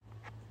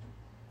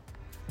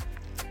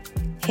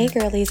Hey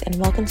girlies, and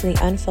welcome to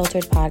the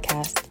Unfiltered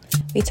Podcast.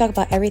 We talk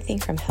about everything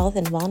from health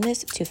and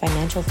wellness to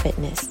financial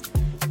fitness.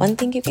 One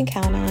thing you can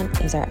count on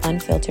is our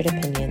unfiltered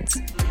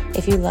opinions.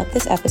 If you love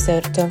this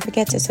episode, don't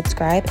forget to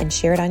subscribe and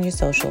share it on your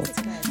socials.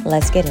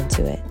 Let's get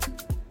into it.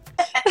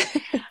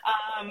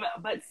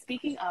 But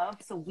speaking of,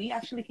 so we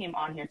actually came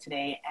on here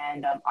today,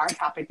 and our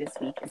topic this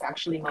week is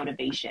actually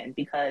motivation,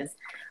 because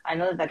I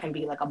know that can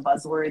be like a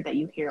buzzword that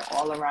you hear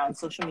all around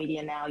social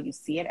media now. You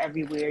see it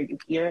everywhere, you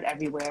hear it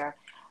everywhere,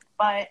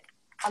 but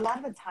a lot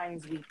of the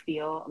times we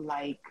feel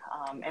like,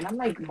 and I'm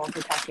like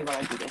multitasking while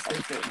I do this, I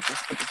need to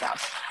just put this out.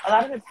 A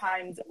lot of the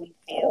times we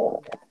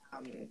feel that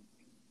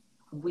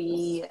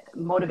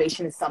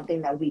motivation is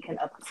something that we can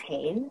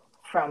obtain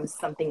from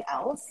something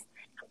else.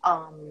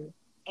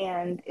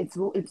 And it's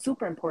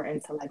super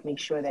important to like make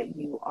sure that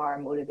you are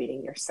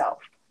motivating yourself,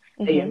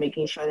 that you're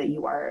making sure that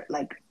you are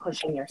like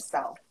pushing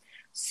yourself.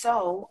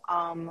 So,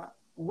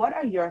 what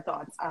are your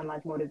thoughts on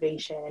like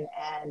motivation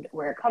and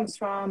where it comes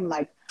from?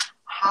 Like,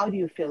 how do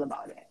you feel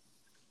about it?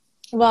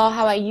 Well,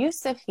 how I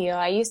used to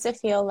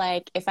feel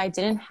like if I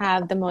didn't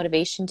have the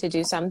motivation to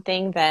do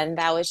something, then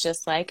that was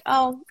just like,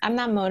 oh, I'm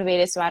not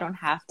motivated, so I don't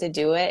have to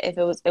do it.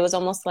 It was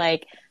almost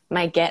like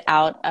my get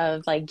out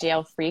of like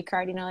jail free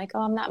card, like, oh,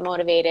 I'm not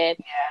motivated.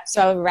 Yeah.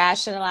 So I would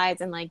rationalize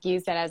and like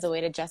use that as a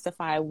way to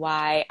justify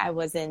why I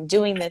wasn't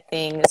doing the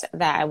things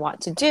that I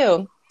want to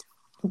do.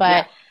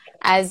 But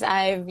as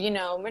I've,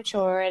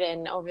 matured,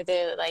 and over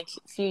the like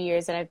few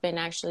years that I've been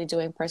actually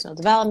doing personal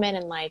development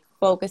and like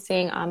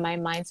focusing on my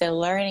mindset,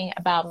 learning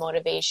about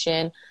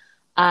motivation,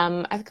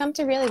 I've come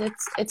to realize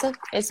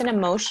it's an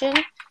emotion.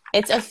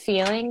 It's a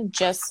feeling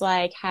just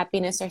like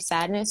happiness or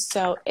sadness.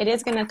 So it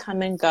is going to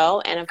come and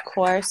go. And of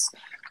course,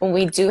 when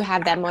we do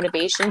have that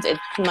motivation, it's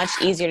much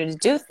easier to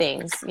do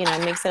things.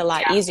 It makes it a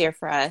lot easier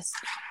for us.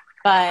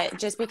 But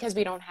just because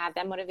we don't have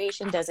that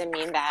motivation doesn't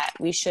mean that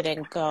we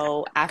shouldn't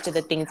go after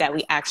the things that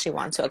we actually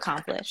want to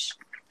accomplish.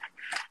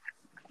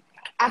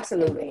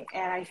 Absolutely.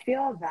 And I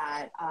feel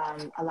that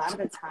a lot of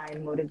the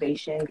time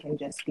motivation can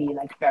just be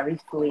like very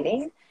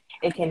fleeting.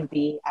 It can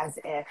be as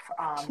if,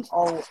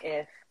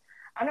 if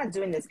I'm not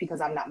doing this because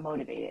I'm not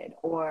motivated,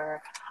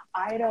 or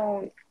I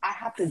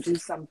have to do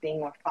something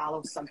or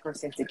follow some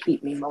person to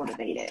keep me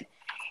motivated.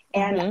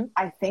 And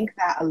I think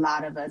that a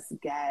lot of us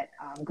get,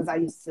 because I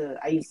used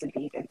to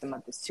be a victim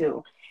of this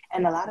too,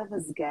 and a lot of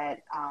us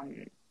get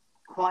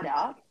caught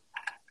up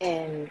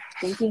in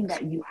thinking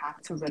that you have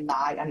to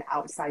rely on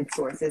outside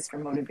sources for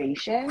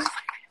motivation,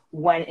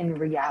 when in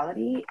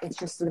reality,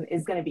 it's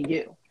going to be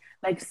you.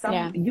 Like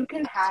you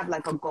can have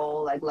like a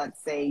goal, like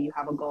let's say you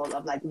have a goal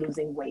of like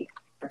losing weight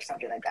or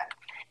something like that.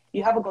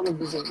 You have a goal of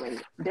losing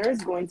weight. There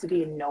is going to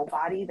be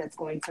nobody that's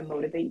going to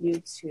motivate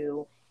you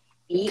to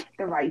eat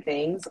the right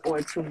things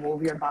or to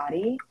move your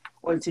body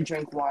or to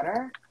drink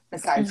water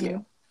besides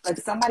you. Like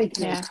somebody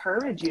can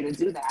encourage you to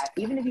do that.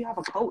 Even if you have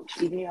a coach,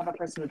 even if you have a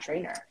personal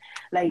trainer,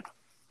 like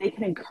they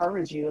can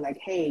encourage you like,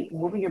 hey,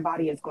 moving your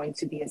body is going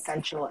to be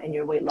essential in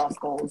your weight loss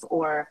goals,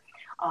 or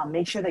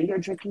make sure that you're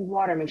drinking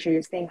water, make sure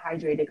you're staying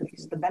hydrated because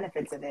these are the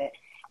benefits of it.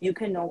 You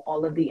can know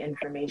all of the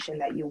information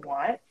that you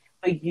want,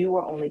 but you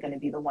are only going to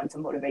be the one to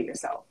motivate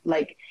yourself.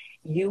 Like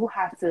you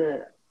have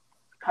to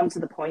come to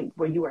the point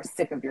where you are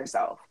sick of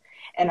yourself.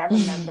 And I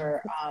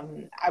remember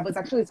I was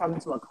actually talking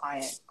to a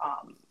client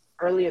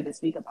earlier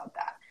this week about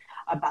that,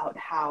 about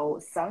how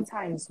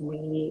sometimes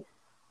we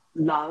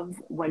love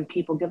when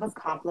people give us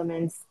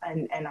compliments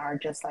and are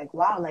just like,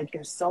 wow, like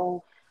you're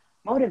so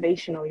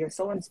motivational, you're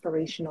so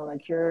inspirational,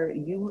 like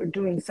you are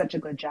doing such a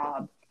good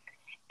job.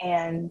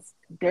 And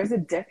there's a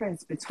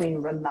difference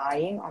between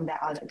relying on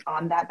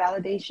that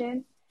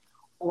validation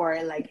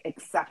or like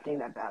accepting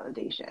that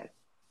validation.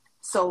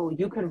 So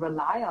you can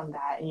rely on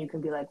that and you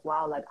can be like,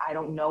 wow, like I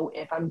don't know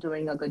if I'm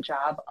doing a good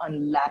job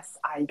unless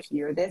I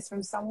hear this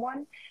from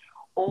someone.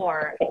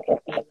 Or it could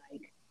be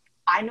like,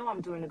 I know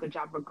I'm doing a good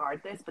job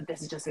regardless, but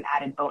this is just an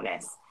added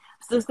bonus.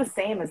 So it's the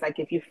same as like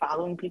if you're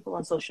following people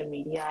on social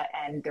media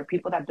and they're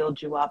people that build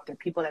you up, they're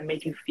people that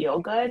make you feel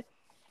good,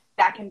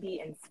 that can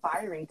be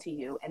inspiring to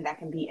you and that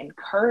can be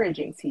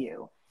encouraging to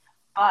you.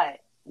 But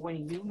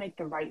when you make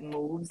the right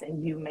moves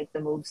and you make the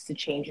moves to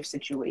change your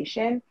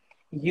situation,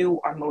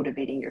 you are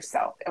motivating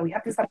yourself. And we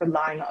have to stop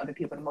relying on other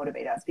people to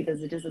motivate us,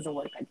 because it just doesn't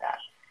work like that.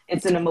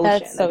 It's an emotion.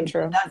 That's so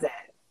true.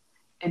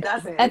 It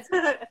doesn't.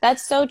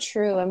 That's so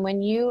true. And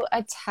when you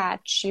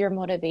attach your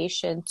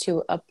motivation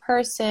to a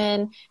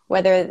person,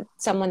 whether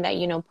someone that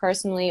you know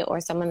personally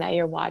or someone that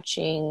you're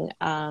watching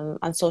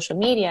on social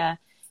media,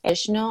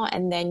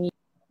 and then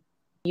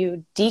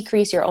you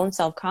decrease your own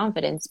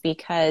self-confidence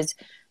because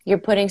you're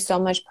putting so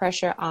much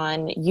pressure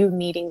on you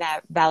needing that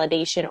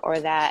validation or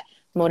that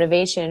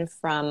motivation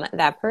from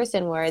that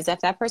person. Whereas if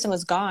that person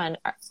was gone,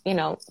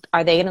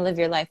 are they going to live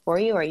your life for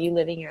you, or are you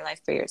living your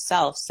life for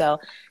yourself? So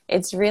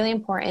it's really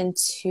important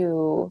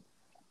to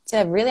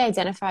really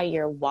identify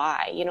your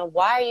why.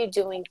 Why are you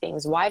doing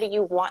things? Why do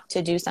you want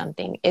to do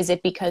something? Is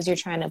it because you're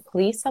trying to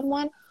please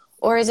someone,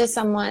 or is it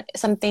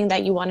something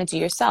that you want to do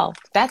yourself?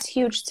 That's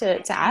huge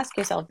to ask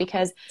yourself,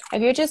 because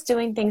if you're just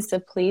doing things to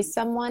please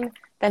someone,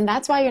 then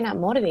that's why you're not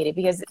motivated,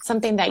 because it's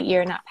something that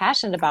you're not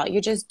passionate about.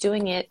 You're just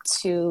doing it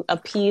to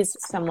appease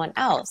someone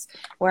else.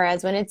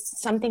 Whereas when it's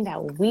something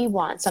that we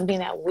want, something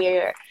that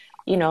we're,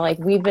 like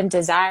we've been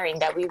desiring,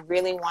 that we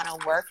really want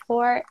to work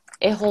for,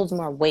 it holds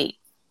more weight.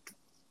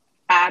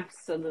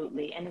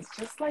 Absolutely. And it's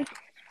just like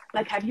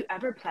have you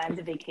ever planned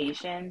a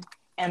vacation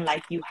and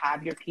like you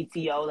have your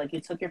PTO, like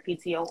you took your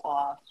PTO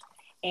off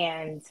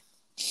and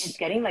it's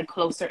getting like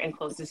closer and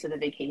closer to the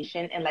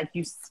vacation and like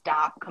you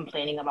stop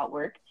complaining about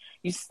work.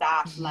 You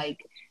stop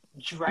like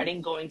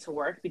dreading going to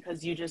work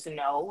because you just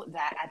know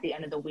that at the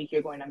end of the week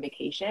you're going on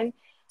vacation.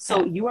 So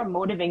Yeah. you are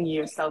motivating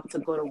yourself to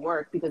go to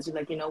work because you're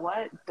like, you know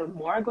what? The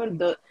more I go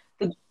to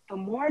the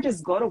more I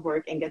just go to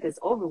work and get this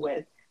over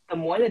with, the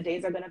more the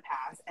days are going to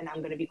pass and I'm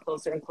going to be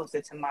closer and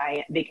closer to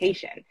my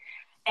vacation.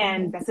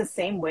 And Hmm. that's the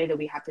same way that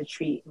we have to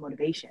treat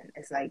motivation.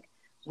 It's like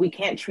we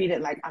can't treat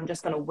it like I'm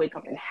just going to wake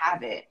up and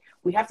have it.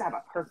 We have to have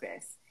a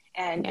purpose.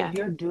 And if Yeah.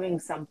 you're doing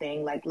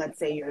something like, let's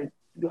say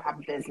you have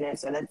a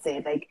business, or let's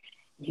say like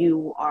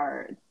you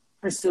are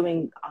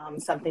pursuing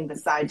something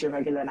besides your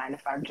regular 9 to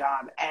 5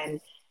 job, and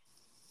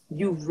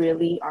you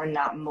really are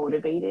not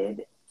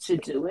motivated to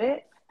do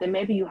it, then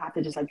maybe you have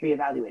to just like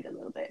reevaluate a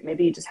little bit.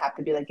 Maybe you just have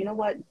to be like, you know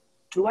what?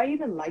 Do I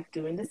even like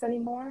doing this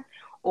anymore?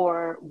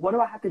 Or what do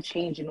I have to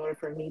change in order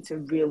for me to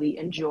really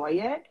enjoy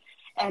it?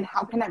 And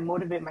how can I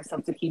motivate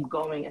myself to keep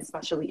going,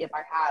 especially if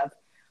I have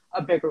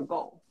a bigger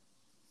goal?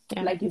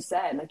 Yeah. Like you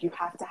said, like you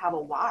have to have a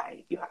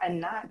why.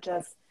 And not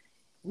just,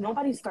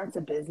 nobody starts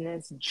a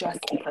business just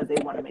because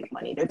they want to make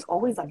money. There's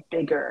always a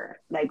bigger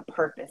like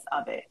purpose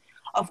of it.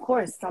 Of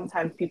course,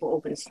 sometimes people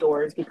open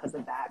stores because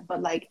of that,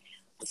 but like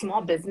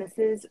small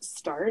businesses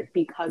start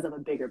because of a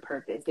bigger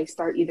purpose. They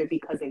start either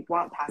because they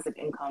want passive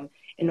income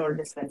in order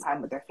to spend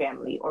time with their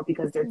family, or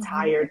because they're Hmm.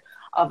 tired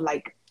of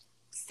like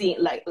seeing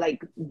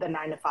like the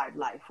 9 to 5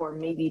 life, or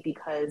maybe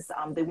because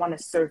they want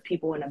to serve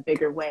people in a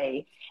bigger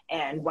way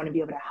and want to be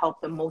able to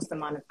help the most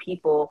amount of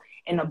people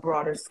in a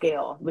broader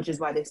scale, which is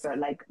why they start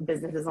like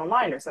businesses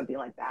online or something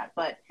like that.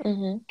 But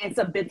Hmm. it's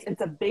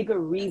a bigger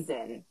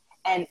reason.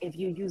 And if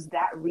you use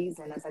that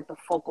reason as like the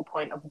focal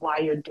point of why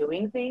you're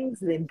doing things,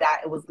 then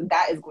that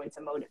is going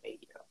to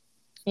motivate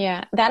you.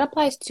 Yeah, that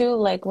applies too,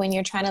 like when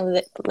you're trying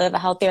to live a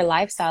healthier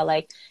lifestyle.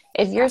 Like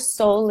if you're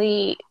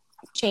solely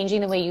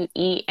changing the way you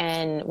eat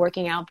and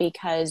working out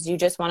because you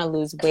just want to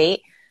lose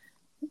weight,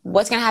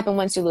 what's going to happen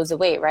once you lose the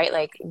weight, right?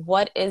 Like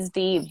what is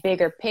the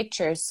bigger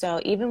picture?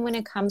 So even when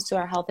it comes to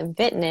our health and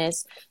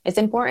fitness, it's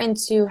important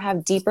to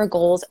have deeper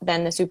goals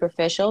than the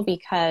superficial,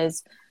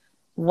 because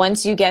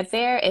once you get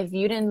there, if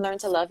you didn't learn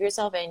to love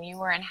yourself and you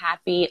weren't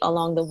happy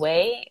along the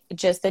way,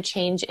 just the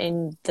change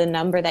in the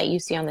number that you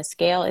see on the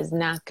scale is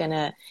not going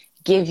to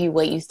give you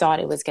what you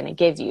thought it was going to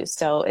give you.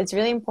 So it's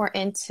really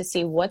important to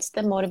see what's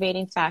the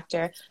motivating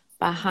factor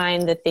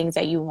behind the things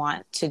that you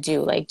want to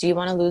do. Like, do you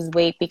want to lose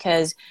weight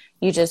because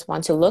you just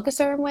want to look a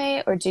certain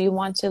way, or do you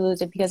want to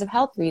lose it because of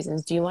health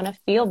reasons? Do you want to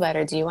feel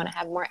better? Do you want to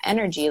have more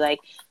energy? Like,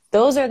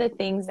 those are the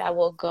things that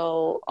will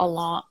go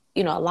along,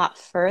 a lot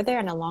further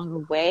and a longer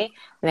way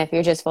than if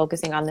you're just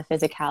focusing on the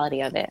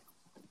physicality of it.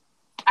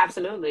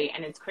 Absolutely.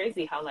 And it's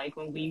crazy how like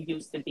when we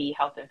used to be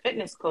health and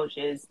fitness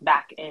coaches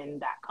back in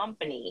that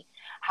company,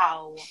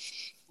 how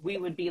we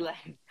would be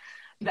like,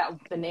 that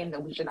the name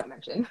that we should not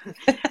mention.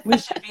 We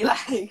should be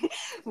like,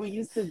 we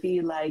used to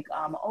be like,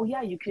 oh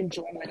yeah, you can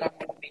join like our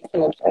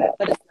motivational chat.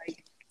 But it's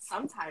like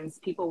sometimes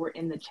people were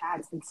in the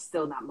chats and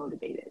still not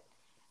motivated,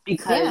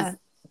 because Yeah.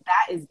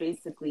 that is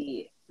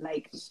basically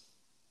like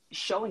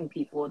showing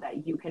people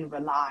that you can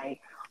rely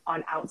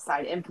on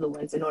outside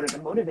influence in order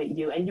to motivate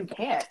you, and you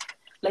can't.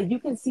 Like you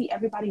can see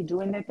everybody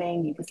doing their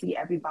thing, you can see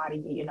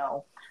everybody,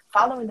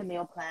 following the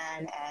meal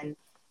plan and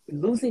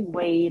losing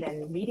weight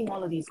and meeting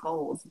all of these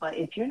goals, but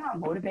if you're not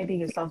motivating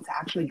yourself to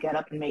actually get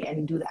up and make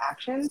and do the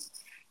actions,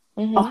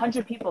 a Hmm.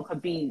 hundred people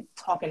could be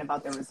talking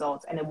about the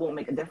results and it won't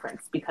make a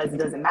difference because it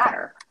doesn't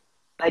matter.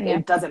 Like Yeah.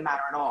 it doesn't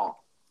matter at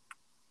all.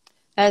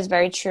 That is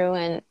very true.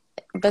 And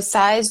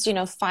besides,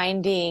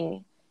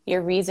 finding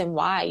your reason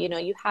why,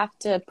 you have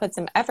to put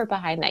some effort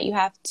behind that. You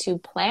have to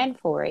plan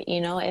for it.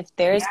 If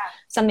there's Yeah.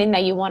 something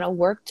that you want to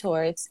work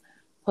towards,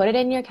 put it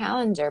in your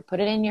calendar, put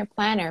it in your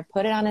planner,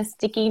 put it on a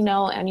sticky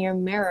note on your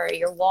mirror,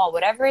 your wall,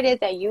 whatever it is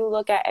that you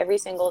look at every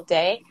single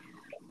day.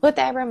 Put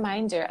that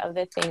reminder of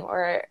the thing,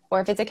 or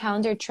if it's a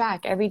calendar,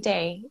 track every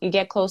day you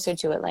get closer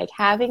to it. Like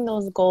having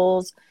those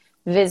goals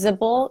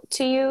visible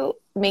to you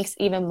makes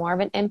even more of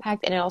an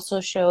impact, and it also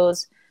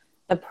shows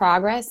the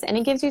progress, and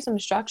it gives you some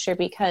structure,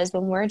 because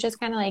when we're just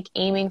kind of like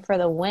aiming for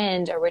the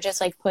wind, or we're just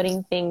like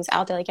putting things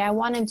out there like, yeah, I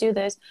want to do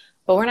this,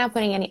 but we're not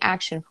putting any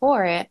action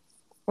for it,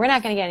 we're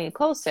not going to get any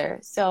closer.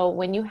 So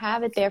when you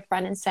have it there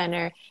front and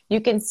center,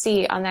 you can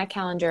see on that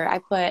calendar, I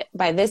put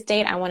by this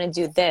date I want to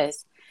do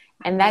this,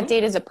 and that Mm-hmm.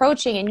 date is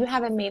approaching and you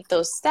haven't made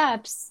those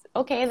steps.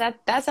 Okay,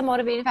 that's a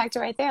motivating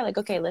factor right there. Like,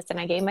 okay, listen,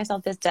 I gave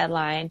myself this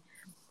deadline,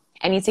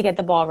 I need to get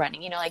the ball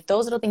running. Like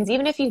those little things,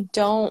 even if you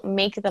don't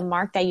make the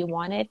mark that you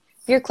wanted,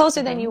 you're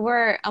closer than you Hmm.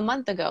 were a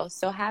month ago.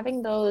 So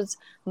having those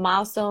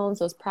milestones,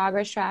 those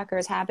progress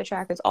trackers, habit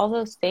trackers, all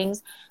those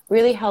things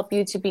really help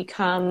you to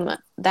become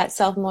that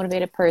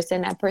self-motivated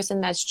person, that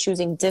person that's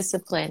choosing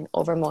discipline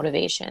over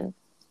motivation.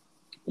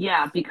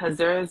 Yeah,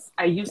 because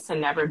I used to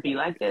never be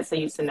like this. I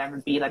used to never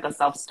be like a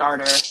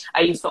self-starter.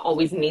 I used to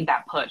always need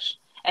that push.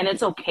 And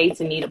it's okay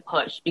to need a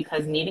push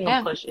because needing a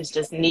Yeah. push is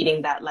just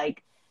needing that,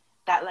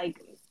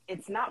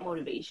 it's not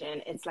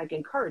motivation, it's like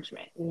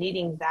encouragement,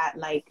 needing that,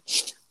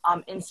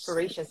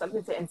 inspiration,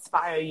 something to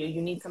inspire you.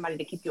 You need somebody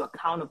to keep you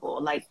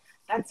accountable. Like,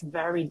 that's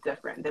very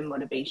different than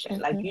motivation.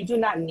 Like, Hmm. you do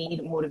not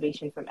need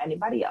motivation from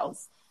anybody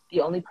else.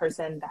 The only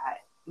person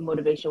that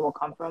motivation will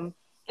come from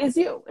is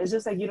you. It's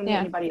just like you don't need Yeah.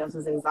 anybody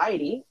else's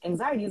anxiety.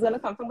 Anxiety is going to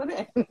come from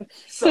within.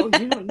 So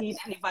you don't need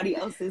anybody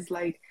else's,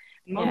 like,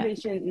 Yeah.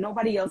 motivation.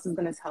 Nobody else is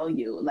going to tell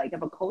you. Like,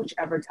 if a coach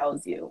ever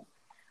tells you,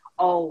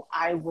 oh,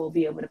 I will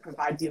be able to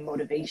provide you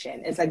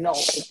motivation, it's like, no,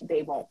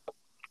 they won't.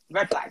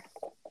 Red flag.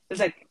 It's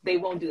like they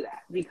won't do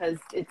that because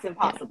it's Yeah.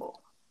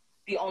 impossible.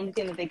 The only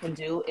thing that they can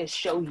do is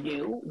show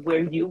you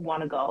where you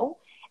want to go,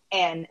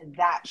 and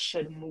that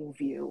should move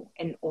you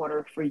in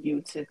order for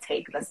you to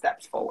take the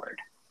steps forward.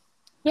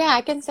 Yeah,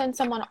 I can send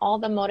someone all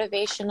the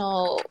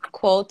motivational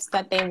quotes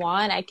that they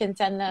want. I can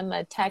send them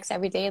a text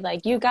every day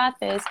like, you got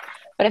this.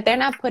 But if they're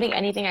not putting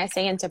anything I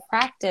say into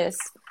practice,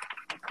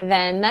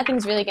 then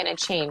nothing's really going to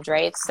change,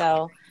 right?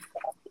 So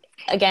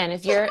again,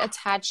 if you're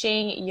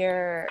attaching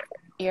your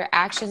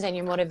actions and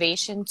your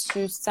motivation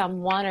to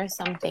someone or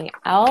something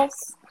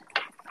else,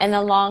 in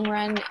the long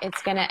run,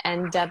 it's going to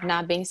end up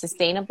not being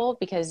sustainable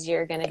because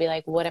you're going to be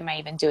like, what am I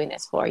even doing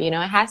this for? You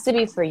know, it has to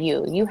be for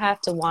you. You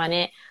have to want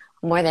it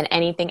more than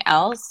anything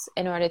else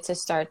in order to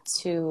start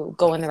to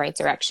go in the right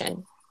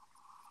direction.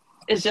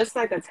 It's just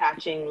like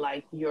attaching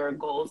like your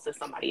goals to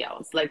somebody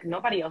else. Like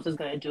nobody else is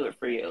going to do it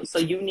for you. So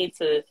you need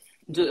to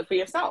do it for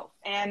yourself.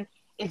 And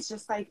it's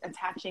just like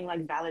attaching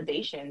like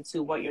validation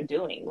to what you're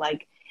doing.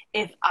 Like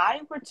if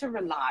I were to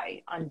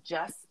rely on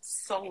just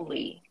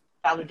solely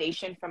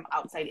validation from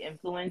outside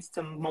influence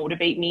to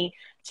motivate me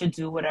to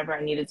do whatever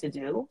I needed to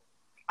do,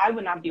 I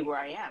would not be where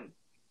I am.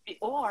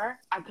 Or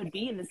I could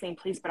be in the same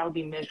place, but I would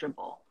be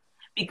miserable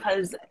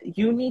because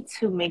you need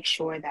to make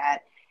sure that,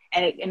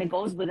 and it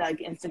goes with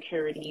like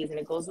insecurities, and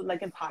it goes with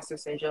like imposter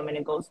syndrome, and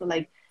it goes with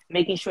like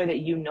making sure that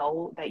you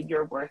know that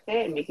you're worth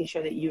it, and making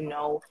sure that you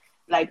know,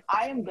 like,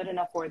 I am good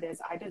enough for this,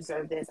 I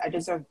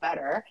deserve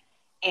better,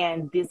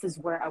 and this is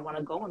where I want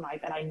to go in life,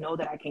 and I know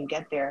that I can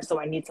get there,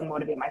 so I need to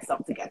motivate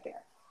myself to get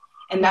there.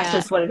 And that's Yeah.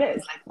 just what it is.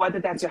 Like whether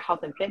that's your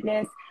health and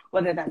fitness,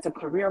 whether that's a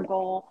career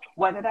goal,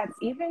 whether that's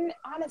even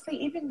honestly,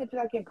 even if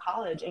you're like in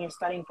college and you're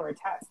studying for a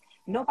test,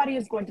 nobody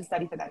is going to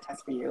study for that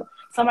test for you.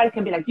 Somebody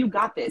can be like, you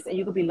got this, and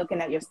you could be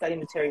looking at your study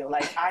material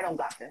like, I don't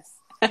got this.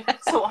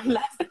 So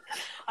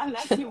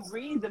unless you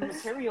read the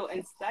material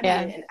and study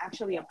Yeah. it and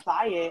actually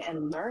apply it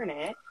and learn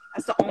it,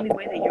 that's the only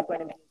way that you're going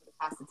to be able to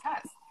pass the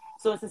test.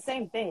 So it's the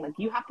same thing. Like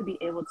you have to be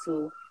able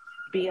to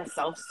be a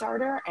self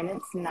starter, and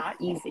it's not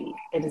easy.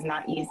 It is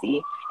not easy,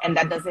 and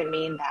that doesn't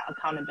mean that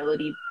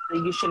accountability.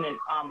 You shouldn't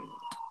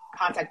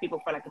contact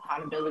people for like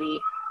accountability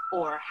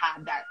or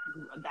have that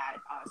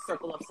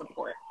circle of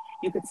support.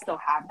 You could still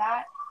have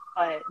that,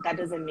 but that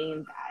doesn't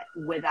mean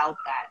that without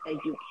that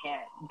you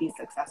can't be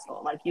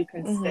successful. Like you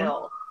can Hmm.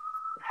 still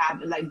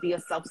have like be a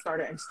self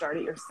starter and start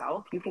it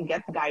yourself. You can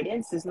get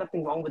guidance. There's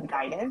nothing wrong with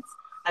guidance.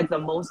 Like the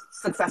most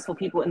successful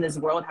people in this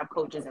world have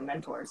coaches and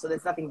mentors, so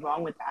there's nothing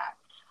wrong with that.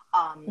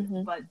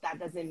 Hmm. But that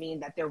doesn't mean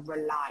that they're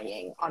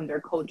relying on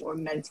their coach or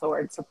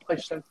mentor to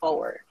push them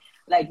forward.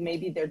 Like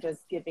maybe they're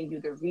just giving you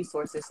the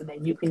resources so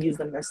that you can use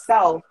them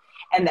yourself,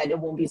 and that it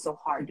won't be so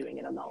hard doing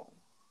it alone.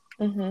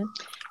 Hmm.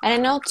 And I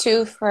know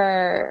too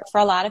for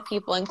a lot of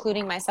people,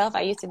 including myself,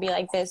 I used to be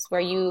like this,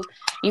 where you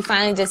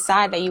finally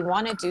decide that you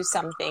want to do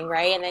something,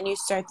 right? And then you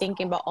start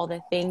thinking about all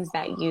the things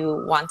that you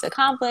want to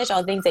accomplish,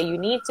 all the things that you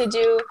need to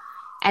do,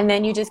 and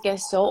then you just get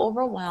so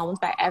overwhelmed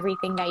by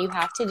everything that you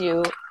have to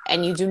do,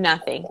 and you do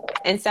nothing.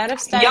 Instead of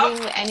Yep. starting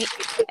with any,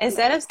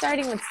 instead of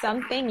starting with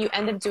something, you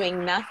end up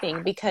doing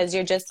nothing because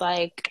you're just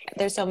like,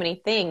 there's so many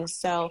things.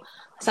 So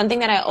something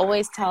that I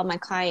always tell my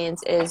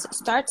clients is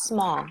start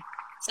small.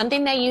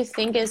 Something that you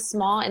think is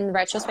small in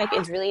retrospect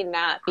is really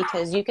not,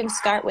 because you can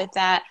start with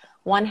that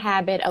one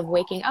habit of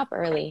waking up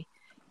early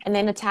and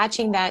then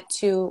attaching that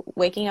to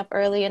waking up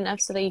early enough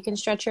so that you can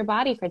stretch your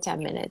body for 10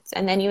 minutes.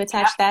 And then you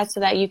attach Yep. that so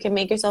that you can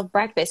make yourself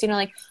breakfast. You know,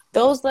 like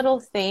those little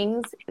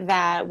things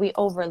that we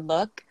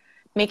overlook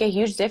make a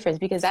huge difference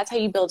because that's how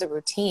you build a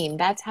routine.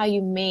 That's how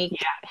you make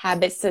Yeah.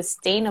 habits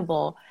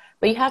sustainable.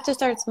 But you have to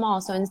start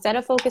small. So instead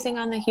of focusing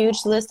on the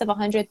huge list of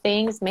 100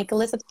 things, make a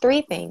list of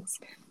three things.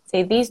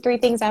 Say these three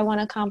things I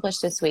want to accomplish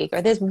this week,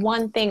 or this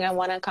one thing I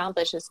want to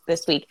accomplish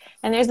this week.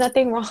 And there's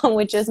nothing wrong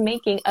with just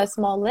making a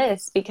small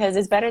list, because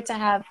it's better to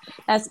have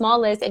that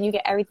small list and you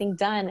get everything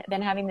done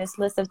than having this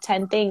list of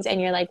 10 things and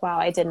you're like, wow,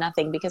 I did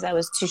nothing because I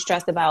was too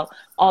stressed about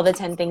all the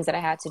 10 things that I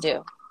had to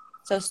do.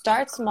 So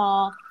start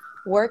small,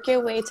 work your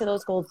way to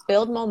those goals,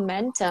 build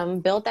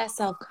momentum, build that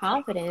self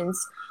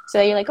confidence so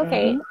that you're like,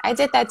 okay, Mm-hmm. I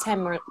did that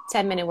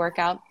 10 minute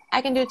workout.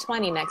 I can do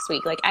 20 next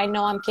week. Like I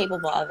know I'm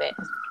capable of it.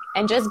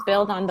 And just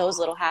build on those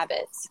little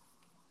habits.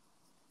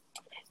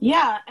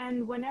 Yeah,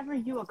 and whenever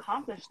you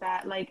accomplish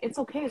that, like it's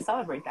okay to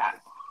celebrate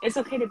that. It's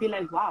okay to be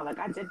like, wow, like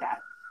I did that.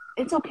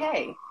 It's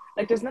okay.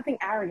 Like there's nothing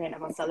arrogant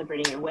about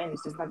celebrating your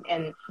wins. There's not,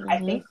 and I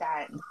Hmm. think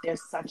that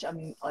there's such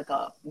a like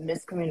a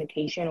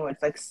miscommunication, or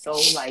it's like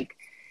so like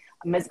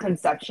a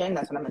misconception.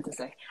 That's what I meant to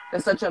say.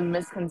 There's such a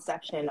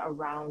misconception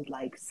around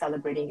like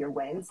celebrating your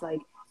wins. Like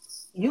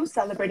you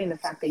celebrating the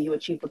fact that you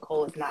achieved a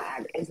goal is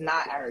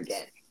not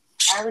arrogant.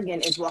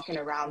 Arrogant is walking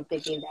around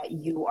thinking that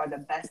you are the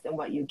best in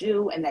what you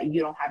do and that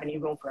you don't have any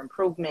room for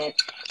improvement,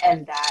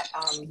 and that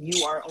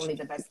you are only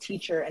the best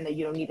teacher and that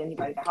you don't need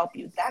anybody to help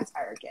you. That's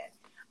arrogant.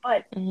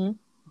 But Hmm.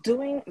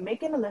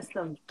 making a list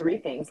of three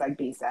things, like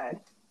B said,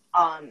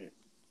 um,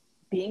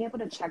 being able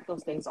to check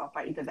those things off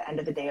by either the end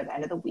of the day or the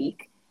end of the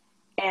week,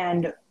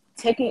 and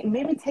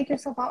maybe take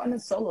yourself out on a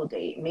solo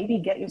date, maybe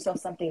get yourself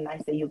something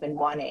nice that you've been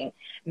wanting,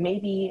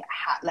 maybe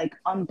like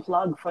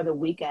unplug for the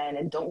weekend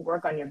and don't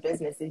work on your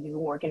business if you've been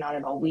working on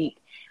it all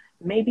week.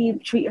 Maybe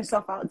treat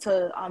yourself out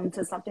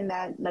to something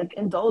that, like,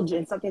 indulge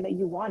in something that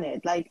you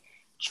wanted. Like,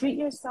 treat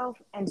yourself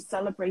and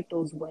celebrate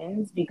those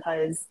wins,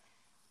 because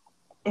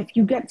if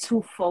you get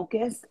too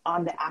focused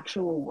on the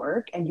actual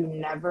work and you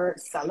never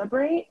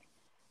celebrate,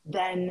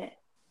 then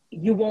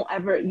you won't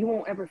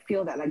ever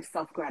feel that like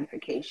self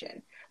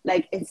gratification.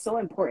 Like it's so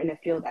important to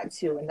feel that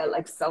too, and that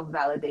like self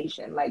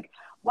validation. Like,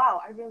 wow,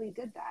 I really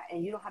did that,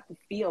 and you don't have to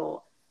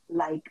feel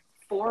like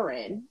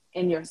foreign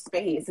in your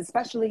space,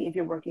 especially if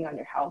you're working on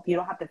your health. You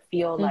don't have to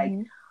feel like,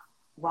 Hmm.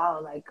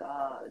 wow, like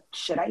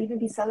should I even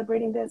be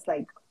celebrating this?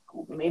 Like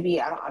maybe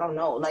I don't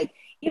know. Like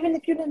even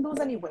if you didn't lose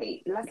any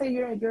weight, let's say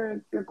your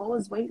goal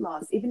is weight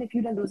loss. Even if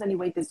you didn't lose any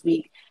weight this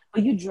week,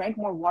 but you drank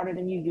more water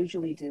than you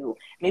usually do.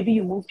 Maybe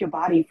you moved your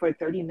body for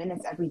 30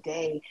 minutes every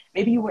day.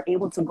 Maybe you were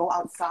able to go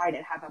outside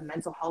and have a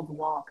mental health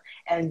walk,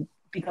 and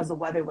because the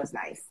weather was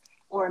nice.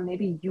 Or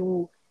maybe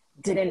you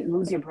didn't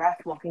lose your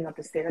breath walking up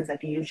the stairs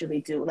like you usually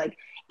do. Like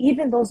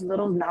even those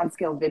little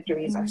non-scale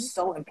victories are Hmm.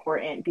 so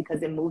important,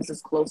 because it moves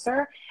us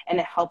closer and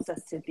it helps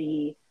us to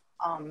be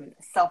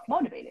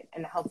self-motivated,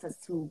 and it helps us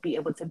to be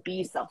able to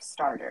be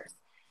self-starters.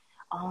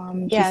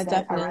 She Yeah,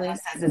 said, Arena definitely.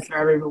 says it's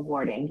very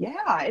rewarding.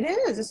 Yeah, it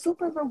is. It's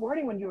super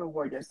rewarding when you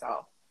reward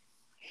yourself.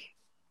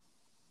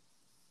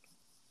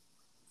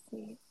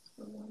 See,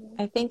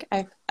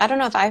 I don't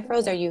know if I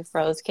froze or you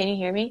froze. Can you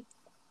hear me?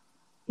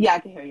 yeah, I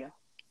can hear you.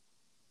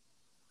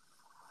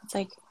 It's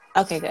like,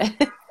 okay,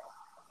 good.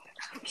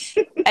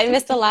 I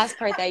missed the last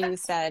part that you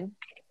said.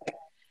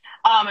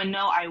 And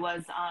no, I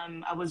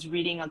was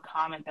reading a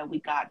comment that we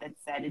got that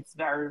said it's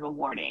very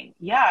rewarding.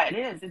 Yeah, it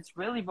is. It's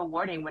really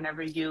rewarding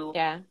whenever you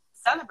Yeah.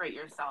 celebrate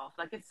yourself.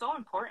 Like it's so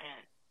important.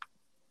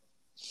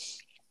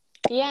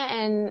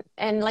 Yeah,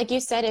 and like you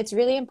said, it's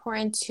really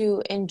important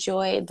to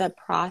enjoy the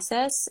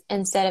process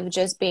instead of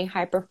just being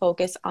hyper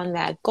focused on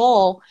that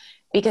goal,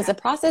 because the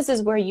process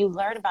is where you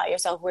learn about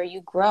yourself, where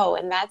you grow,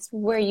 and that's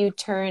where you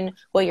turn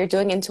what you're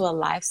doing into a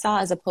lifestyle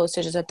as opposed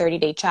to just a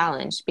 30-day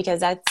challenge, because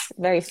that's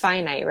very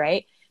finite,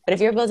 right? But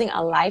if you're building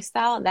a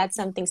lifestyle, that's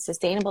something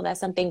sustainable, that's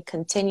something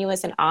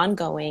continuous and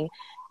ongoing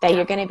that Yeah.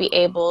 you're going to be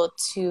able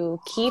to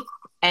keep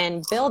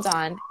and build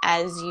on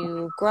as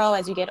you grow,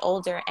 as you get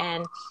older,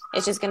 and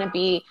it's just going to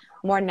be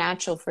more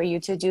natural for you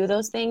to do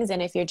those things.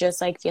 And if you're just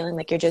like feeling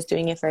like you're just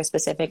doing it for a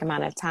specific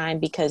amount of time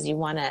because you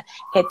want to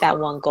hit that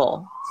one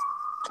goal.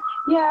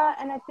 Yeah,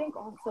 and I think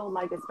also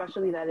like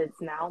especially that it's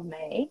now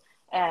May,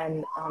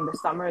 and the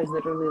summer is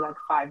literally like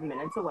 5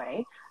 minutes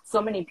away.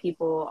 So many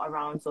people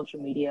around social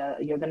media,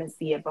 you're gonna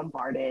see it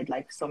bombarded.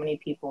 Like so many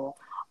people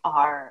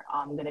are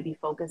gonna be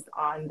focused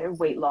on their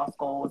weight loss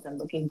goals and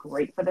looking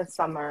great for the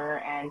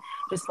summer, and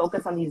just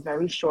focus on these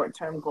very short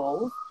term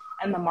goals.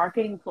 And the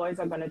marketing ploys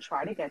are going to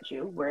try to get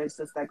you where it's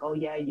just like, oh,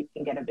 yeah, you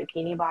can get a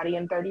bikini body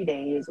in 30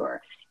 days,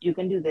 or you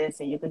can do this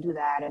and you can do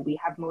that. And we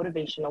have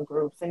motivational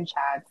groups and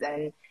chats,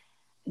 and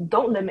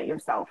don't limit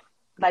yourself.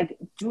 Like,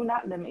 do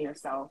not limit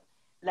yourself.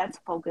 Let's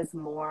focus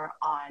more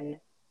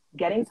on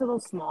getting to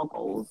those small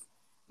goals,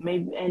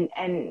 maybe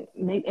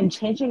and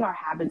changing our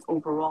habits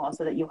overall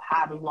so that you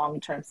have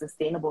long-term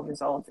sustainable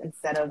results,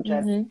 instead of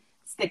just Mm-hmm.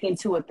 sticking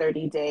to a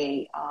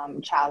 30-day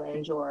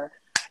challenge, or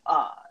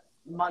uh,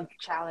 month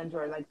challenge,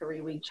 or like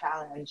 3-week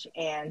challenge,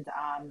 and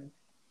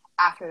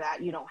after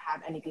that you don't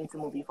have anything to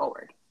move you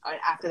forward.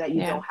 After that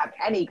you Yeah. don't have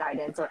any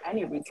guidance or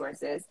any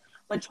resources.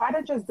 But try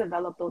to just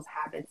develop those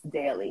habits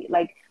daily.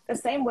 Like the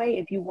same way,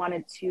 if you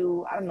wanted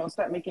to, I don't know,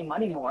 start making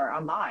money more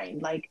online,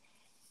 like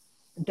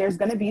there's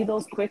going to be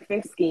those quick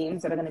fix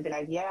schemes that are going to be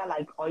like, yeah,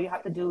 like all you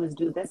have to do is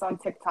do this on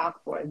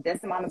TikTok for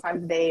this amount of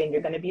times a day and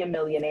you're going to be a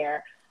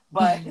millionaire.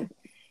 But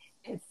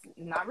it's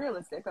not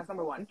realistic. That's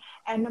number one.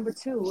 And number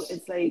two,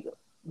 it's like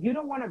you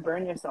don't want to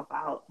burn yourself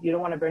out. You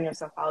don't want to burn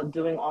yourself out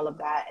doing all of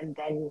that, and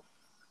then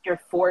you're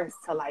forced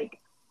to, like,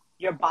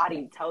 your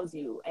body tells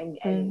you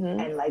Mm-hmm.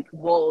 and like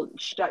will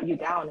shut you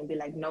down and be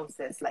like, no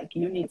sis, like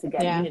you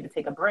Yeah. need to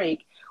take a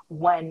break,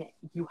 when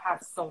you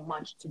have so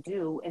much to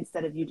do,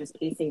 instead of you just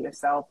pacing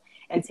yourself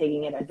and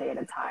taking it a day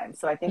at a time.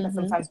 So I think that Mm-hmm.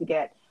 sometimes we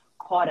get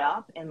caught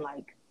up in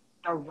like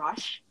the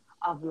rush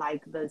of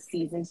like the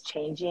seasons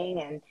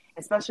changing. And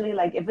especially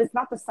like if it's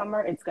not the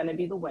summer, it's going to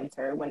be the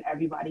winter when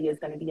everybody is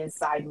going to be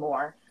inside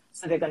more.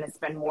 So they're going to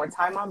spend more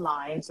time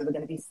online. So they're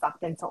going to be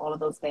sucked into all of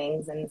those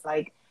things. And it's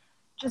like,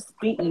 just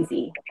be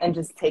easy and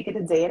just take it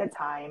a day at a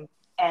time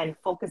and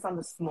focus on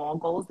the small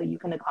goals that you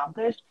can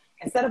accomplish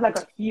instead of like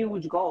a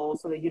huge goal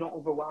so that you don't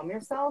overwhelm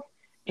yourself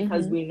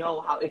because Mm-hmm. we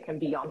know how it can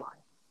be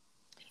online.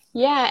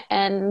 Yeah,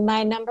 and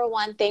my number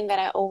one thing that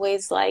I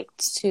always like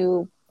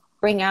to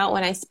bring out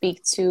when I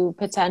speak to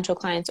potential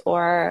clients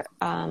or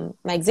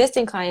my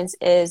existing clients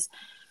is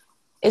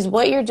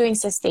what you're doing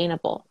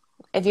sustainable.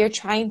 If you're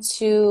trying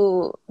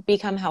to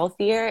become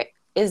healthier,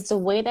 is the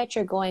way that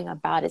you're going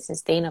about it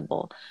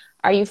sustainable?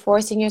 Are you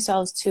forcing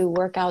yourselves to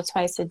work out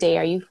twice a day?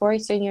 Are you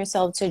forcing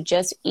yourself to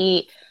just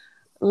eat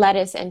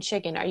lettuce and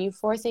chicken? Are you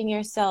forcing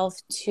yourself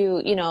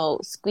to,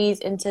 squeeze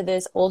into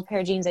this old pair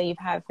of jeans that you've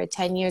had for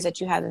 10 years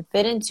that you haven't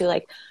fit into?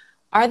 Like,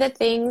 are the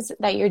things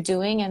that you're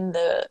doing and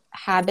the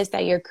habits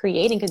that you're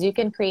creating, because you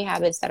can create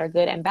habits that are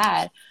good and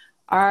bad,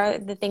 are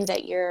the things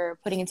that you're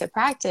putting into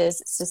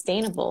practice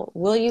sustainable?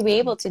 Will you be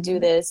able to do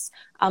this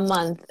a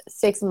month,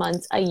 6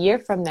 months, a year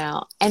from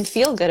now and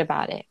feel good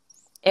about it?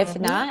 If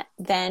Mm-hmm. not,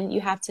 then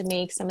you have to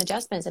make some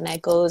adjustments. And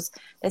that goes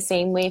the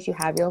same way if you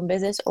have your own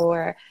business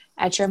or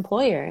at your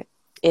employer.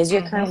 Is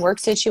your current Mm-hmm. work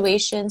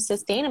situation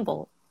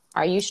sustainable?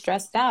 Are you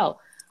stressed out?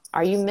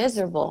 Are you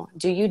miserable?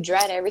 Do you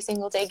dread every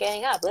single day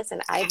getting up?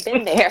 Listen, I've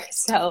been there.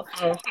 So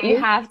you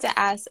Mm-hmm. have to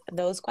ask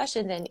those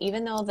questions. And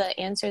even though the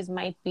answers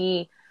might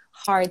be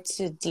hard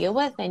to deal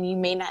with and you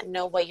may not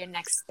know what your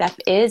next step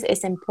is,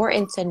 it's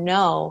important to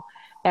know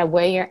that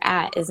where you're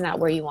at is not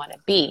where you want to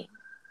be.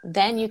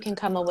 Then you can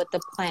come up with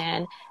the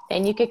plan.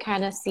 Then you can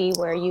kind of see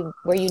where you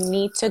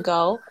need to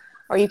go,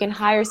 or you can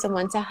hire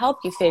someone to help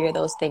you figure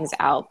those things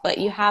out. But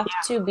you have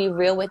to be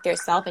real with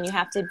yourself and you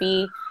have to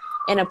be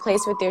in a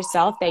place with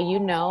yourself that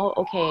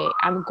okay,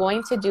 I'm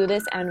going to do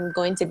this and I'm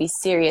going to be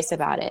serious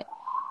about it.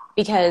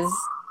 Because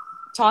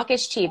talk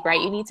is cheap,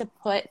 right? You need to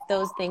put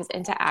those things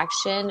into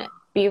action.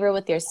 Be real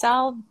with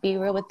yourself. Be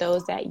real with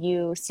those that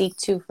you seek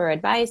to for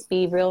advice.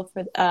 Be real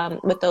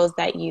with those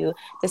that you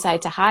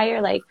decide to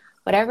hire. Like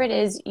whatever it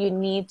is, you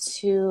need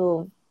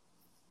to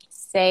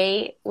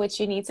say what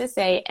you need to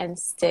say and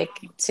stick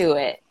to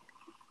it.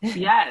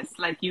 Yes,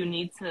 like you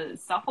need to,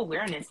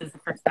 self-awareness is the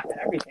first step in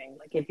everything.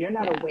 Like if you're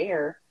not Yeah.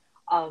 aware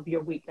of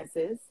your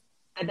weaknesses,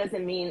 that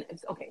doesn't mean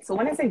okay. So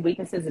when I say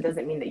weaknesses, it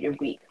doesn't mean that you're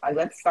weak. Like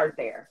let's start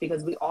there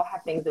because we all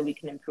have things that we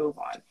can improve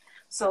on.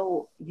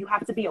 So you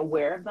have to be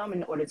aware of them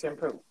in order to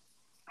improve.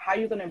 How are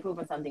you going to improve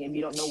on something if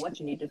you don't know what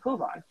you need to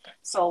improve on?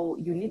 So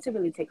you need to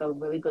really take a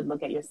really good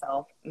look at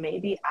yourself.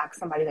 Maybe ask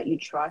somebody that you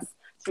trust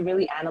to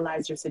really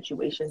analyze your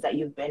situations that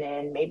you've been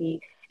in. Maybe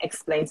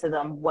explain to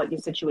them what your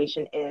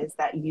situation is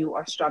that you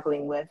are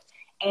struggling with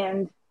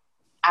and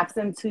ask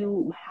them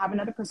to have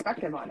another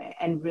perspective on it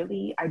and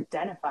really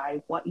identify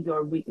what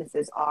your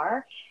weaknesses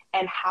are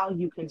and how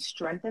you can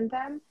strengthen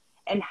them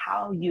and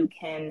how you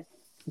can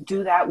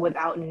do that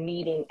without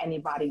needing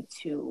anybody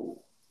to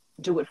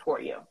do it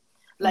for you.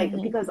 Like,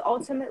 Mm-hmm. because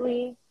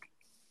ultimately,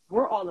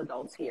 we're all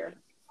adults here.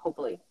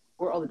 Hopefully,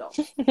 we're all adults,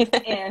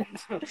 and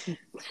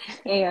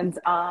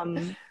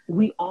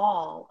we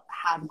all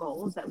have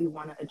goals that we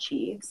want to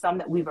achieve. Some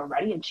that we've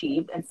already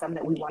achieved, and some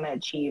that we want to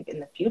achieve in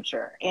the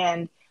future.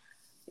 And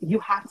you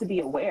have to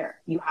be aware.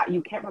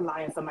 You can't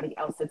rely on somebody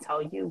else to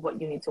tell you what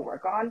you need to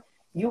work on.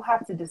 You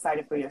have to decide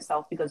it for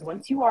yourself because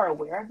once you are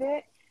aware of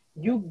it,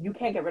 you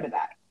can't get rid of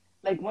that.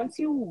 Like once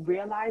you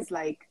realize,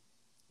 like,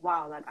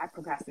 wow, like I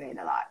procrastinate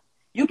a lot.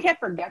 You can't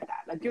forget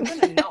that. Like you're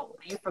gonna know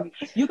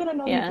you're gonna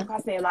know you Yeah.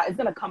 procrastinate a lot. It's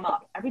gonna come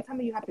up every time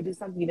that you have to do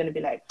something. You're gonna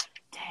be like,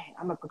 dang,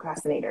 I'm a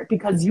procrastinator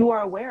because you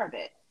are aware of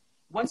it.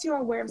 Once you're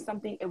aware of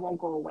something, it won't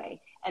go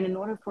away. And in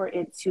order for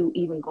it to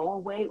even go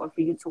away or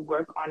for you to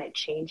work on it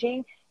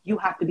changing, you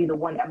have to be the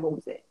one that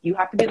moves it. You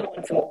have to be the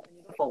one to move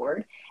it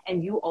forward.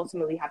 And you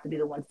ultimately have to be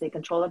the one to take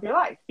control of your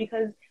life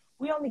because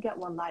we only get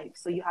one life.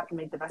 So you have to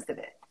make the best of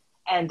it.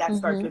 And that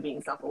starts Mm-hmm. with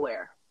being self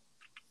aware.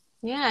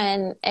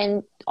 Yeah,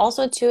 and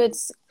also too,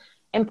 it's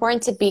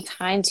important to be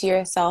kind to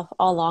yourself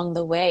along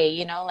the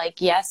way. Like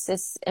yes,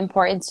 it's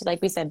important to,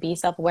 like we said, be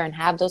self-aware and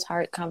have those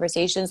hard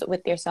conversations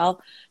with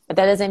yourself, but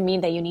that doesn't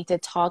mean that you need to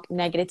talk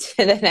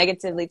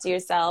negatively to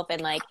yourself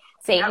and like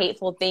say Yep.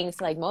 hateful things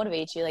to like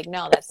motivate you. Like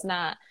no, that's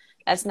not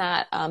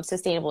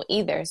sustainable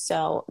either.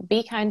 So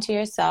be kind to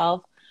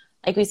yourself.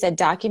 Like we said,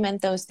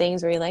 document those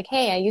things where you're like,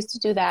 hey, I used to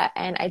do that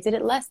and I did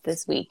it less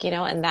this week,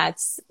 and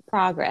that's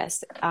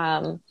progress.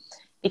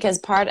 Because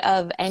part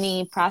of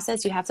any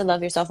process, you have to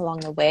love yourself along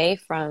the way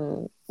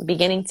from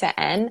beginning to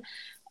end.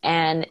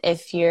 And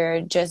if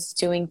you're just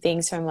doing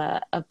things from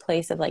a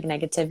place of like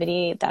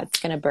negativity,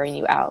 that's going to burn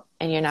you out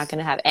and you're not going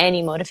to have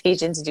any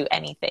motivation to do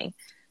anything.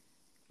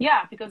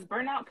 Yeah, because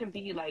burnout can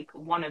be like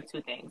one of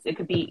two things. It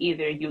could be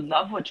either you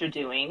love what you're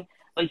doing,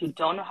 but you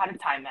don't know how to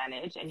time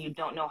manage and you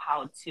don't know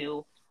how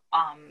to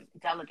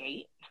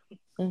delegate.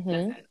 Mm-hmm.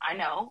 Listen, I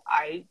know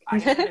I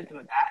have been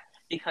through that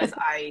because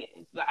I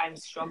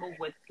struggle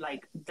with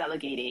like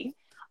delegating.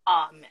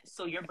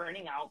 So you're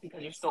burning out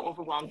because you're so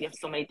overwhelmed. You have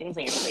so many things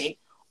on your plate,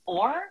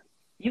 or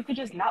you could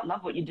just not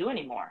love what you do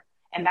anymore.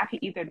 And that could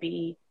either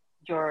be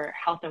your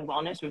health and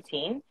wellness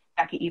routine.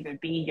 That could either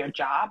be your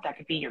job. That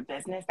could be your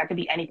business. That could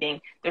be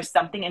anything. There's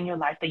something in your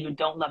life that you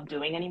don't love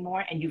doing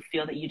anymore, and you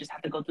feel that you just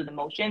have to go through the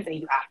motions, and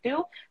you have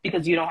to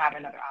because you don't have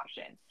another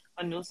option.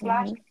 A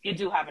newsflash, you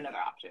do have another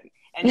option.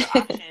 And your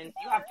option,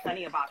 you have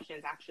plenty of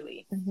options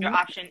actually. Your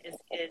option is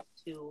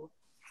to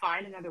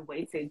find another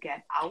way to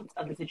get out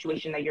of the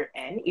situation that you're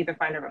in, either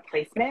find a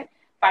replacement,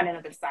 find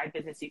another side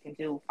business you can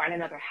do, find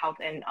another health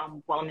and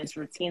wellness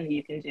routine that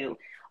you can do,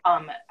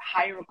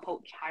 hire a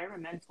coach, hire a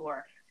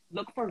mentor,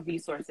 look for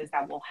resources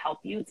that will help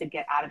you to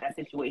get out of that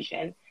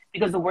situation.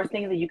 Because the worst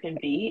thing that you can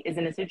be is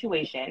in a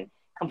situation,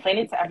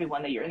 complaining to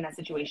everyone that you're in that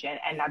situation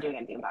and not doing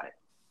anything about it.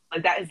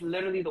 Like that is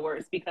literally the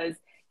worst, because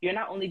you're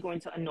not only going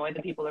to annoy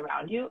the people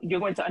around you, you're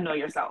going to annoy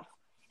yourself.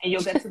 And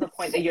you'll get to the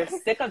point that you're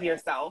sick of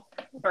yourself,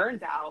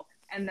 burned out,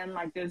 and then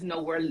like there's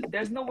nowhere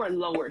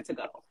lower to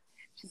go.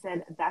 She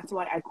said, that's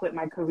why I quit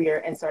my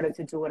career and started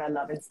to do what I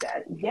love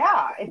instead.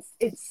 Yeah,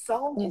 it's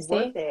so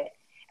worth it.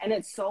 And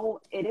it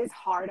is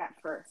hard at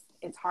first.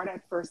 It's hard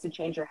at first to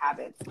change your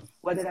habits,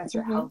 whether that's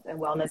your health and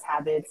wellness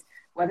habits,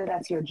 whether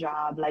that's your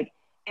job. Like,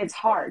 it's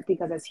hard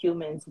because as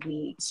humans,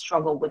 we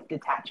struggle with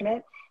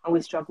detachment and we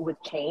struggle with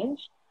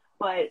change.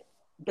 But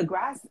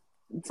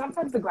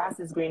sometimes the grass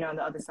is greener on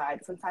the other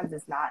side. Sometimes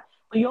it's not.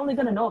 But you're only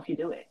going to know if you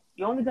do it.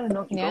 You're only going to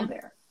know if you go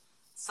there.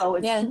 So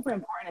it's super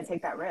important to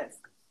take that risk.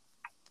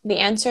 The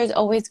answer is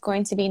always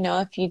going to be no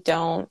if you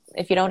don't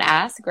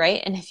ask,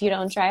 right? And if you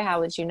don't try, how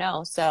would you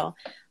know? So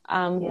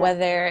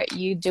whether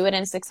you do it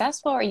and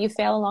successful or you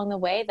fail along the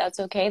way, that's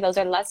okay. Those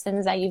are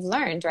lessons that you've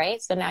learned,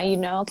 right? So now you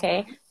know,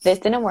 okay, this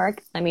didn't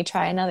work. Let me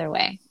try another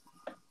way.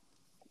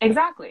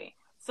 Exactly.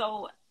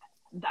 So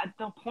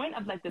the point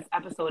of like this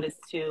episode is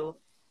to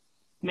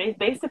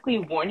basically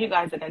warn you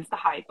guys against the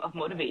hype of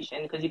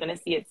motivation, because you're going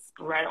to see it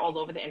spread all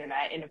over the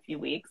internet in a few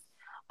weeks.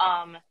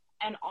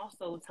 And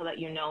also to let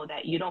you know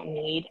that you don't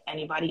need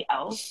anybody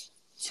else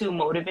to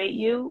motivate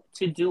you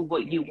to do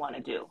what you want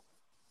to do.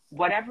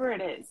 Whatever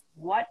it is,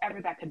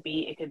 whatever that could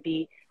be, it could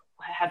be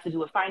have to do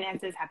with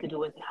finances, have to do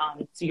with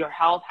your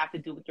health, have to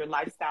do with your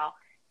lifestyle,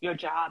 your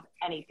job,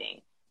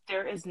 anything.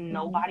 There is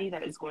nobody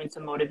that is going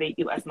to motivate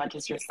you as much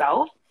as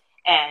yourself.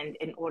 And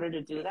in order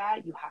to do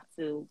that, you have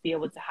to be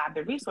able to have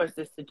the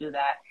resources to do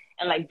that.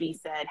 And like B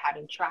said,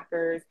 having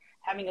trackers,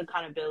 having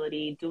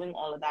accountability, doing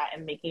all of that,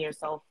 and making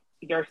yourself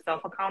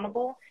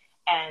accountable,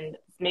 and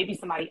maybe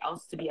somebody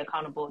else to be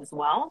accountable as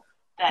well,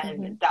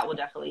 then that will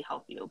definitely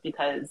help you,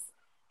 because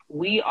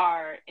we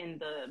are in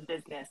the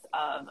business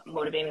of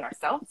motivating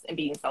ourselves and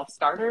being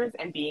self-starters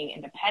and being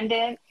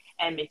independent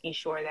and making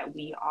sure that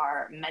we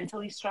are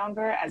mentally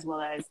stronger as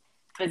well as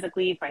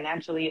physically,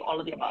 financially, all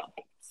of the above.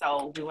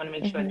 So we want to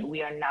make sure that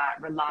we are not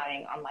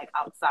relying on like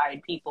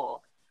outside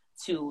people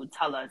to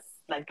tell us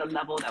like the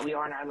level that we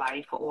are in our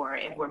life or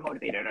if we're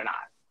motivated or not.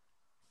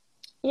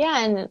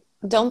 Yeah, and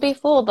don't be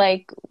fooled.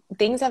 Like,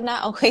 things have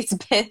not always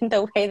been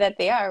the way that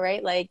they are,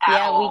 right? Like,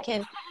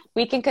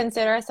 we can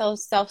consider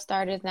ourselves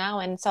self-starters now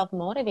and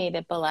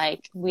self-motivated, but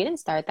like, we didn't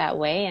start that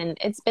way, and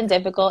it's been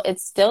difficult.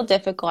 It's still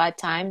difficult at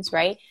times,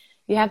 right?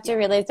 You have to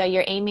realize that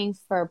you're aiming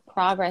for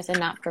progress and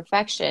not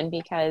perfection,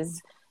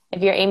 because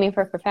if you're aiming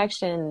for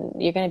perfection,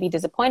 you're going to be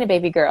disappointed,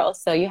 baby girl.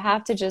 So you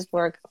have to just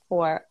work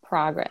for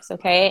progress,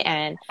 okay?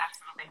 And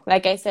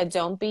like I said,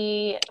 don't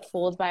be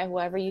fooled by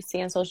whoever you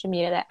see on social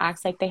media that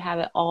acts like they have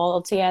it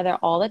all together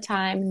all the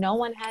time. No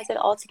one has it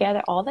all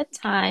together all the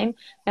time,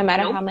 no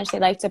matter how much they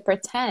like to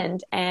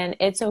pretend. And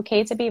it's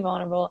okay to be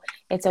vulnerable.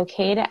 It's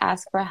okay to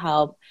ask for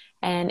help.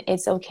 And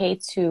it's okay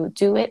to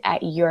do it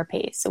at your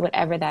pace,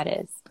 whatever that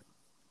is.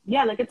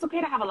 Yeah, like it's okay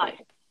to have a life.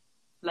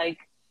 Like,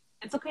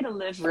 it's okay to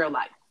live real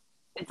life.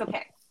 It's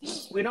okay.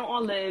 We don't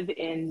all live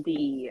in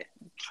the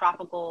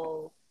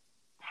tropical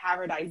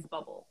paradise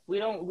bubble. We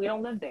don't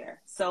live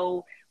there.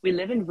 So we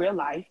live in real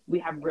life. We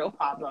have real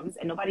problems,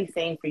 and nobody's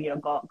saying for you to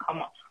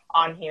come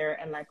on here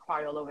and like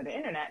cry all over the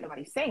internet.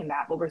 Nobody's saying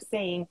that, but we're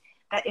saying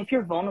that if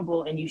you're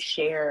vulnerable and you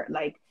share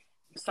like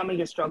some of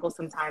your struggles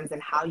sometimes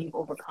and how you've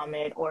overcome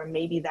it, or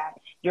maybe that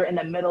you're in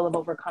the middle of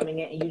overcoming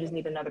it and you just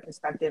need another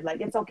perspective,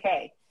 like it's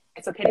okay.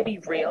 It's okay to be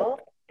real.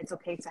 It's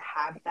okay to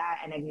have that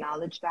and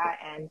acknowledge that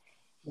and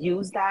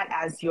use that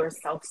as your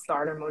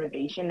self-starter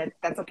motivation.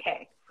 That's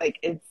okay. Like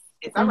it's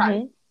all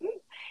right.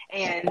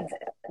 And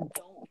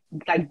don't,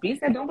 like B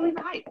said, don't believe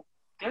the hype.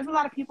 There's a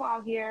lot of people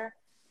out here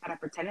that are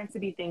pretending to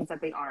be things that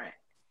they aren't.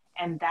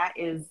 And that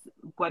is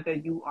whether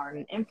you are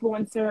an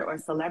influencer or a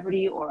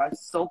celebrity or a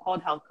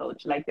so-called health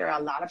coach. Like, there are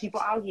a lot of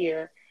people out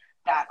here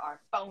that are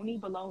phony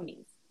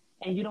balonies,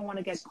 and you don't want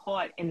to get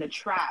caught in the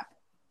trap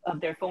of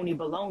their phony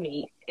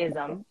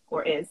baloney-ism,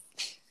 or is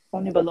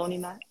phony baloney,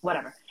 not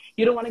whatever.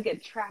 You don't want to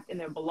get trapped in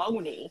their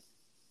baloney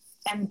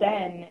and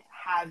then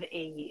have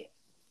a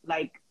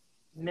like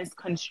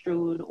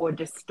misconstrued or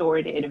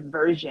distorted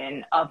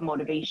version of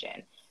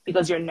motivation,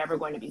 because you're never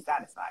going to be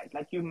satisfied.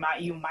 Like, you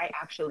might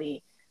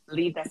actually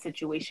leave that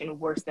situation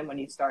worse than when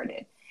you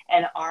started.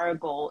 And our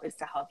goal is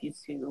to help you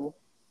to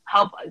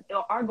help.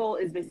 Our goal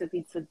is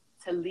basically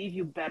to leave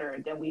you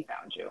better than we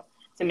found you,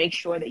 to make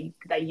sure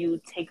that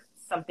you take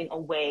something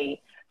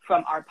away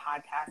from our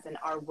podcast and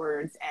our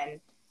words, and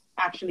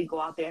actually go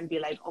out there and be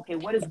like, okay,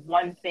 what is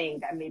one thing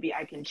that maybe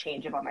I can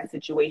change about my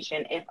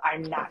situation if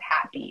I'm not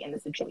happy in the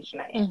situation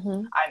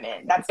I'm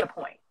in? That's the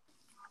point.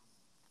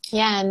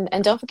 Yeah,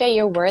 and don't forget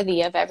you're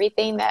worthy of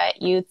everything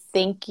that you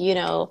think,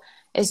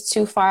 is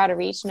too far out of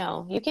reach.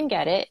 No, you can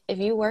get it. If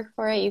you work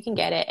for it, you can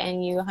get it.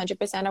 And you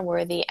 100% are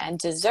worthy and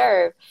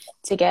deserve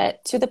to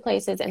get to the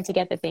places and to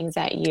get the things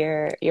that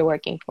you're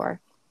working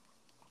for.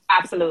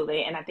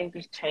 Absolutely. And I think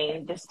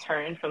this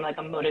turned from like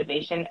a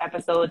motivation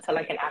episode to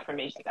like an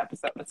affirmations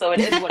episode. So it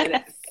is what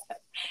it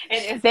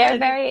is. They're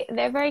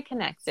very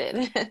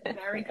connected.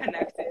 Very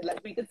connected.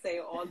 Like we could say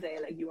all day,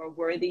 like you are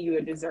worthy, you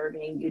are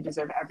deserving, you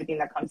deserve everything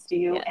that comes to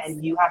you. Yes.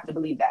 And you have to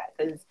believe that,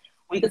 because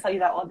we could tell you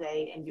that all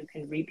day, and you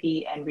can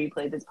repeat and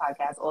replay this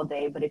podcast all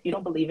day. But if you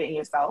don't believe it in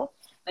yourself,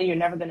 then you're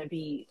never going to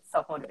be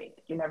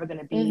self-motivated. You're never going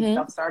to be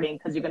self-starting,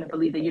 because you're going to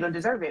believe that you don't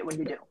deserve it when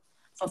you do.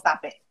 So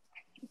stop it.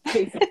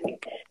 Basically,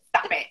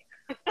 stop it.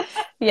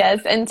 Yes,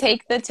 and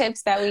take the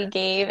tips that we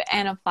gave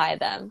and apply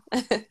them.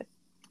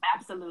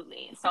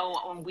 Absolutely. So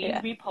when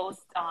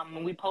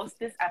we post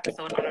this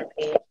episode on our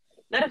page,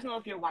 let us know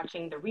if you're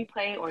watching the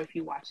replay or if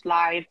you watch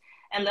live,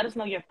 and let us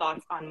know your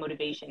thoughts on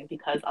motivation,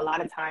 because a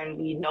lot of time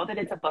we know that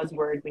it's a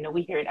buzzword. We know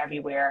we hear it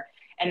everywhere,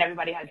 and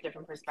everybody has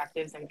different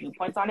perspectives and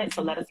viewpoints on it.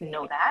 So let us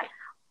know that.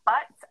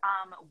 But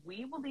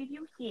we will leave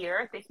you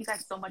here. Thank you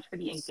guys so much for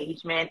the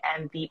engagement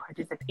and the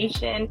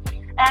participation.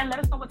 And let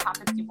us know what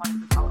topics you want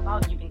us to talk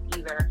about. You can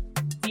either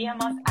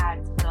DM us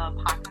at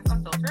the Podcast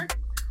Unfiltered.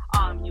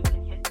 You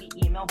can hit the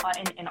email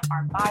button in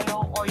our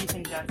bio, or you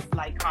can just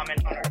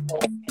comment on our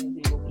post, and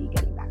we will be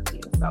getting back to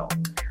you. So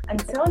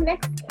until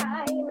next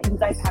time, you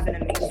guys have an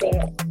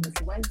amazing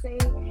Wednesday,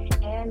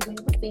 and we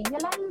will see you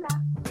later.